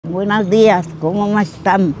buenos días, ¿cómo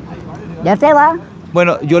están? ¿Ya se va?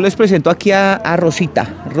 Bueno, yo les presento aquí a Rosita.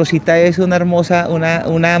 Rosita es una hermosa,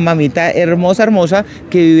 una mamita hermosa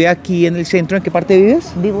que vive aquí en el centro. ¿En qué parte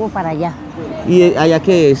vives? Vivo para allá. ¿Y allá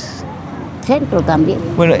qué es? Centro también.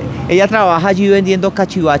 Bueno, ella trabaja allí vendiendo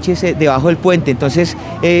cachivaches debajo del puente. Entonces,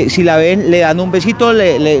 si la ven, le dan un besito,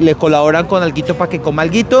 le colaboran con alguito para que coma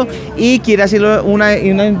alguito y quiere hacerle una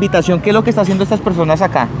invitación. ¿Qué es lo que están haciendo estas personas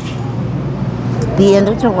acá?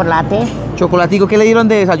 Pidiendo chocolate. Chocolatico, ¿qué le dieron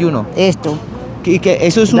de desayuno? Esto. ¿Y que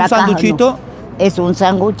eso es un sanduchito? No. Es un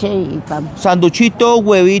sándwich y pan. Sanduchito,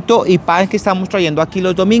 huevito y pan que estamos trayendo aquí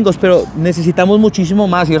los domingos, pero necesitamos muchísimo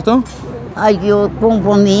más, ¿cierto? Ay, yo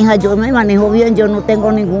con mi hija, yo me manejo bien, yo no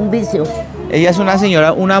tengo ningún vicio. Ella es una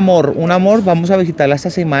señora, un amor, vamos a visitarla esta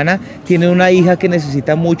semana. Tiene una hija que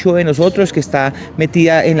necesita mucho de nosotros, que está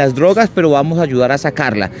metida en las drogas, pero vamos a ayudar a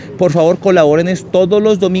sacarla. Por favor, colabórenos todos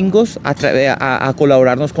los domingos a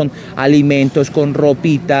colaborarnos con alimentos, con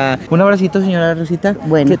ropita. Un abracito, señora Rosita.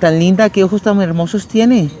 Bueno. Qué tan linda, qué ojos tan hermosos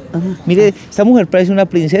tiene. Mire, esta mujer parece una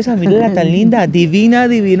princesa, mírela tan linda, divina.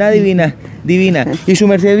 ¿Y su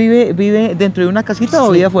merced vive dentro de una casita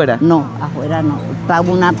o vive afuera? No, afuera no.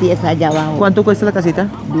 Pago una pieza allá abajo. ¿Cuánto cuesta la casita?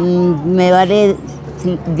 Me vale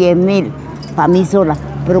 10.000 para mí sola,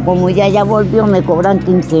 pero como ella ya volvió me cobran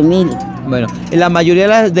 15.000. Bueno, la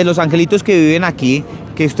mayoría de los angelitos que viven aquí,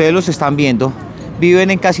 que ustedes los están viendo, viven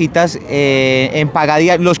en casitas en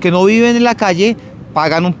pagadiario. Los que no viven en la calle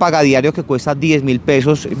pagan un pagadiario que cuesta 10.000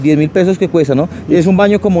 pesos. 10.000 pesos que cuesta, ¿no? Es un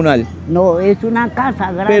baño comunal. No, es una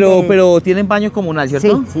casa grande. Pero tienen baño comunal,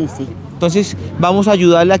 ¿cierto? Sí. Entonces vamos a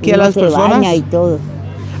ayudarle aquí a las personas. Baña y todo.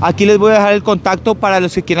 Aquí les voy a dejar el contacto para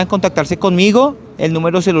los que quieran contactarse conmigo, el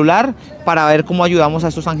número celular, para ver cómo ayudamos a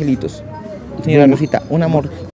estos angelitos. Señora Rosita, un amor.